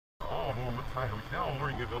my hotel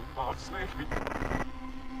where you don't fall asleep.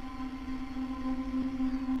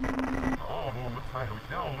 Oh, home at my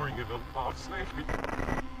hotel where you don't fall asleep.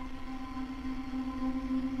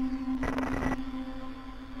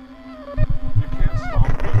 You can't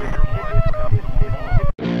stop living your life without the law.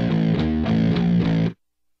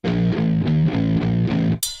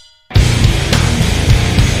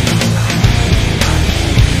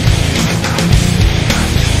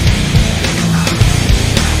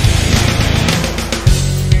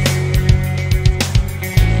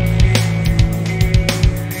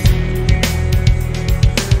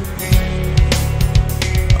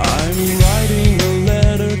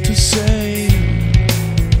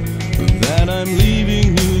 I'm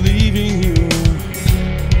leaving you.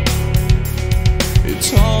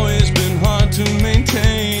 It's always been hard to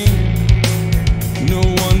maintain. No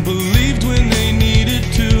one believed when they needed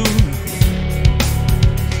to.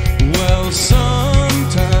 Well,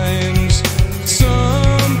 sometimes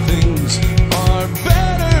some things are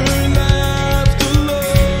better left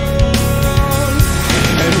alone.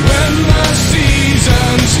 And when the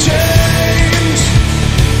seasons change,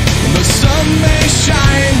 the sun may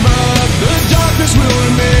shine, but the darkness will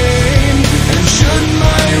remain. And should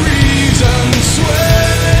my reason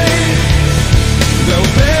sway,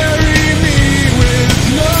 they'll bury me with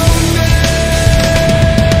no name.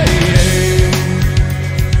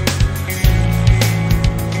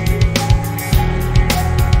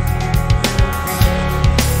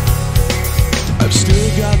 I've still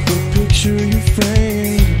got the picture you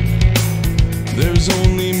framed. There's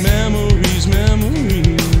only memories,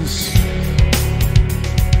 memories.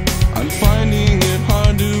 I'm finding it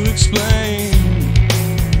hard to explain.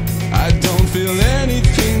 I don't feel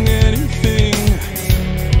anything, anything.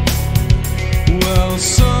 Well,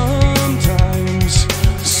 sometimes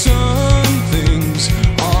some things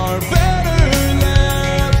are better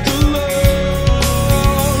left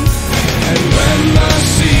alone. And when the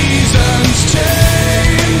seasons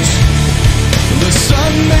change, the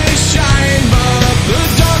sun may shine, but the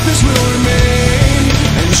darkness will remain.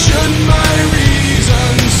 And should my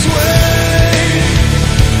reason sway,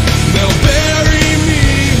 they'll bury me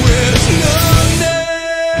with no name.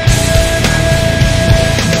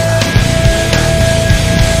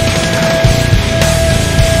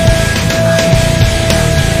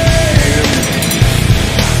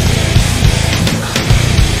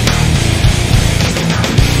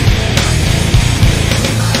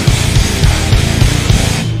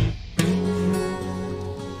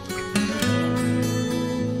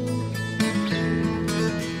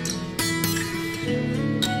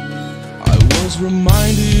 I was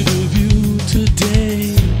reminded of you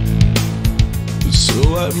today,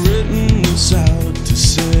 so I've written this out to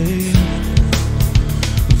say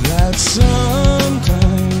that some